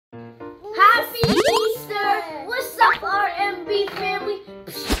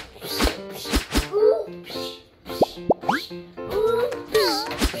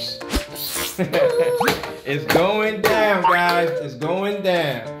It's going down, guys. It's going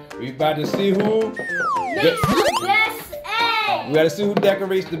down. We about to see who makes the best egg. We got to see who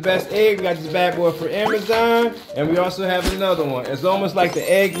decorates the best egg. We got this bad boy for Amazon, and we also have another one. It's almost like the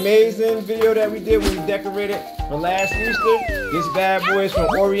𝙀𝘍𝙎 video that we did when we decorated for last Easter. This bad boy is from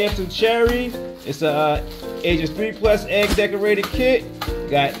Oriental Cherry. It's a ages 3+ egg decorator kit.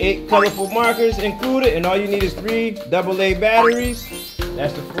 Got 8 colorful markers included, and all you need is 3 AA batteries.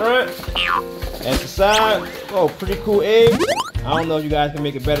 That's the front. That's the side. Oh, pretty cool egg. I don't know if you guys can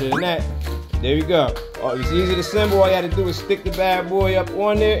make it better than that. There you go. Oh, it's easy to assemble. All you have to do is stick the bad boy up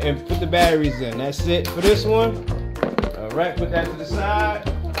on there and put the batteries in. That's it for this one. All right, put that to the side.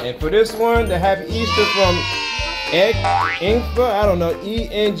 And for this one, the Happy Easter from Engfa, I don't know,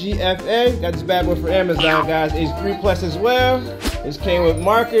 𝙀𝙎𝙎𝙁. Got this bad boy for Amazon, guys. Age 3+ as well. This came with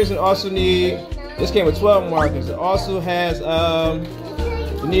markers and also this came with 12 markers. It also has,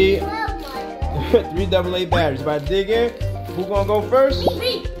 you need 3 AA batteries. About to dig in. Who's gonna go first?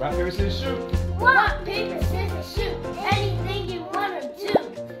 Me. Rock, paper, scissors, shoot. Rock, paper, scissors, shoot. Anything you want to do.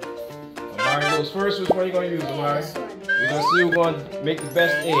 Amari goes first. Which one are you gonna use, Amari? We're gonna see who's gonna make the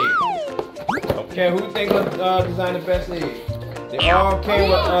best egg. Okay, who think will design the best egg? They all came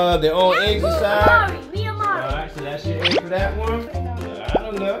with their own eggs inside. Me, Amari. Alright, so that's your egg for that one. I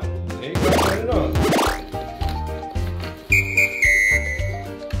don't know. There you go, turn it on.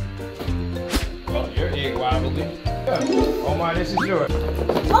 Oh, your egg wobbly. Omar, this is yours.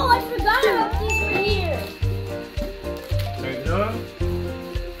 Oh, I forgot about these right here. Turn it on.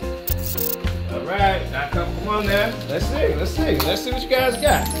 Alright, got a couple on there. Let's see what you guys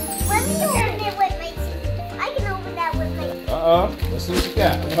got. Let me open it with my teeth. I can open that with my teeth. Let's see what you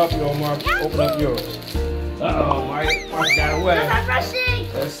got. Let me help you, Omar. Open up yours. Mark got away.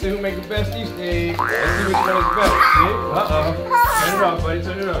 Let's see who make the best Easter egg. Let's see which one is best. See? Turn it off, buddy.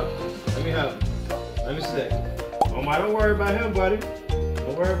 Turn it off. Let me help. Let me see. Omar, don't worry about him, buddy.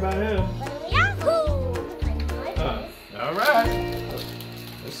 Don't worry about him. Alright.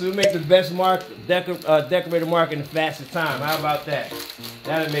 Let's see who make the best decorator mark in the fastest time. How about that?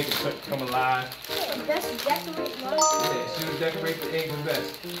 That'll make it come alive. The best decorator mark? Yeah, see who decorates the egg the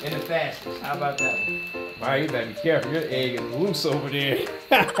best and the fastest. How about that? Alright, you better be careful. Your egg is loose over there.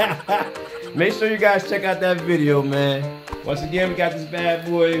 Make sure you guys check out that video, man. Once again, we got this bad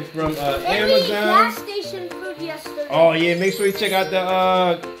boy from Amazon. Gas station food yesterday. Oh yeah, make sure you check out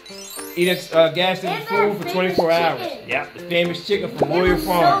the gas station food for 24 hours. Yep, the famous chicken from Royal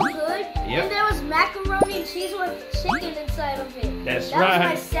Farm. So good. Yep. And there was macaroni and cheese with chicken inside of it. That's right.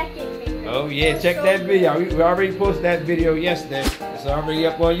 That was my second favorite. Oh yeah, check that video. We already posted that video yesterday. It's already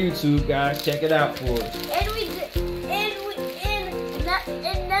up on YouTube, guys. Check it out for us. And we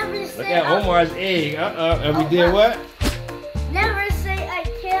never say. Look at Omar's egg. And we did what? Never say I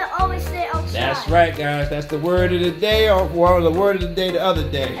can't. Always say I'll try. That's right, guys. That's the word of the day, or the word of the day the other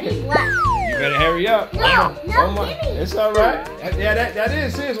day. You better hurry up. No, Omar, it's all right. Yeah, that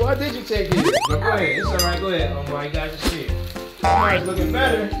is serious. Why did you take it? But go ahead. It's all right. Go ahead, Omar. You got your shit. Omar's looking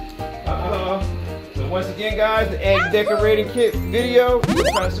better. So once again, guys, the egg decorating kit video.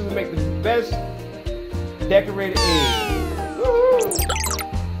 We're trying to see who make the best decorated egg. Woo!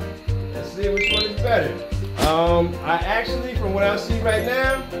 Let's see which one is better. I actually, from what I see right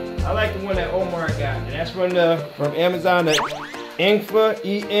now, I like the one that Omar got, and that's from Amazon. The Engfa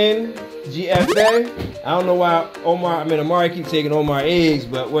𝙀𝙎𝙎𝙬. I don't know why Amari keeps taking Omar eggs,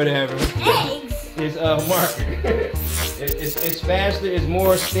 but whatever. Eggs. It's marker. It's faster. It's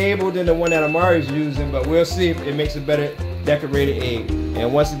more stable than the one that Amari's using, but we'll see if it makes a better decorated egg.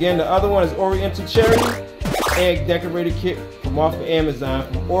 And once again, the other one is Oriental Cherry egg decorator kit from off of Amazon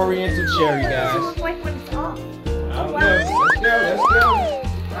from Oriental Cherry, guys. Look like when it's off. I don't know. Let's go.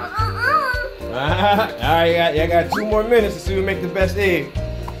 Alright, I got 2 more minutes to see who make the best egg.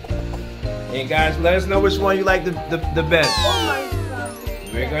 And guys, let us know which one you like the best.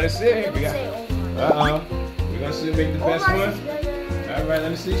 We're gonna see. We're gonna see who make the best one. Alright,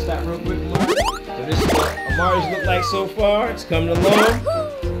 let me see. Stop real quick, Amari. So this is what Amari's look like so far. It's coming along.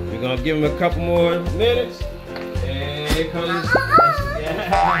 We're gonna give him a couple more minutes. And here comes.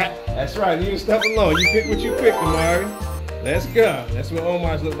 That's right, leave your stuff alone. You pick what you pick, Amari. Let's go. That's what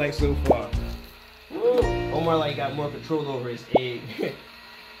Omar's look like so far. Woo. Omar like got more control over his egg.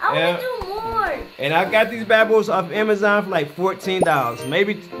 I want to do more. And I got these bad boys off Amazon for like $14.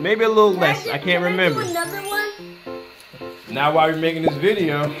 Maybe a little less. I can't remember. Do another one? Now while we're making this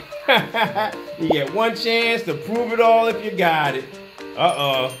video, you get one chance to prove it all if you got it.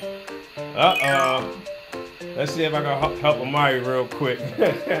 Let's see if I can help Amari real quick.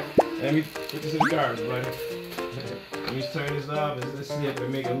 Let me put this in the garbage, buddy. Let me turn this off and let's see if it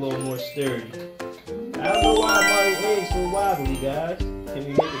make it a little more sturdy. I don't know why Amari's eggs so wobbly, guys. Can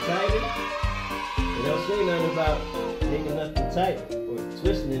we make it tighter? They don't say nothing about making nothing tight or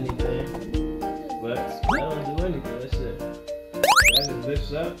twisting anything. But I don't do anything. That's it. That just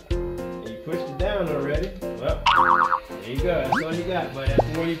lifts up. And you pushed it down already. Well, there you go. That's all you got, but that's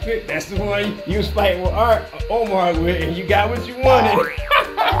the one you picked. That's the one you was fighting with Omar with, and you got what you wanted.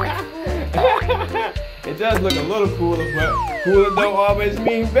 It does look a little cooler, but cooler don't always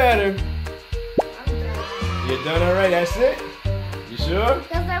mean better. You're done already, that's it? You sure?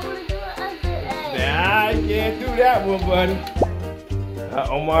 Because I want to do it under egg. Nah, you can't do that one, buddy.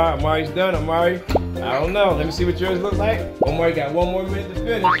 Amari's done. Amari, I don't know. Let me see what yours look like. Omar got 1 more minute to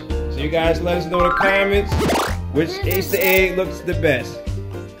finish. So you guys let us know in the comments which Easter egg looks the best.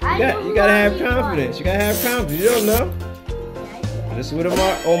 You gotta have confidence. You gotta have confidence. You don't know. This is what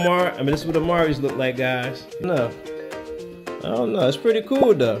this is what Amari's look like, guys. No, I don't know. It's pretty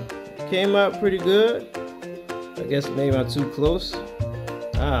cool though. Came out pretty good. I guess maybe I'm too close.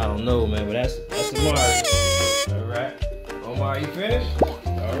 I don't know, man. But that's Amari. All right, Omar, you finished?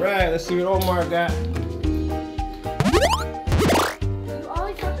 All right. Let's see what Omar got. You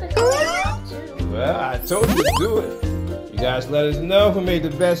always have to go out too. Well, I told you to do it. You guys let us know who made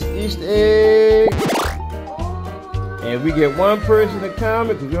the best Easter egg. And we get 1 person to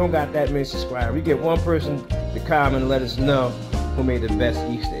comment, because we don't got that many subscribers. We get 1 person to comment and let us know who made the best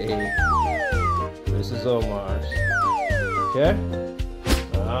Easter egg. This is Omar's. Okay? I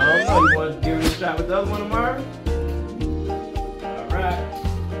don't know. You want to give it a shot with the other one, Omar? Alright.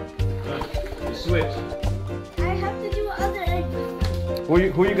 You switch. I have to do other egg.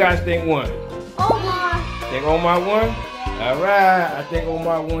 Who you guys think won? Omar. Think Omar won? Alright, I think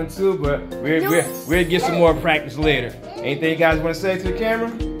Omar won too, but we'll get some more practice later. Anything you guys want to say to the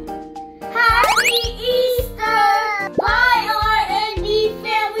camera? Happy Easter! Bye, RND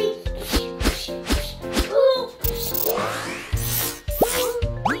family!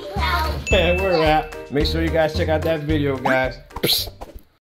 And we're out. Make sure you guys check out that video, guys.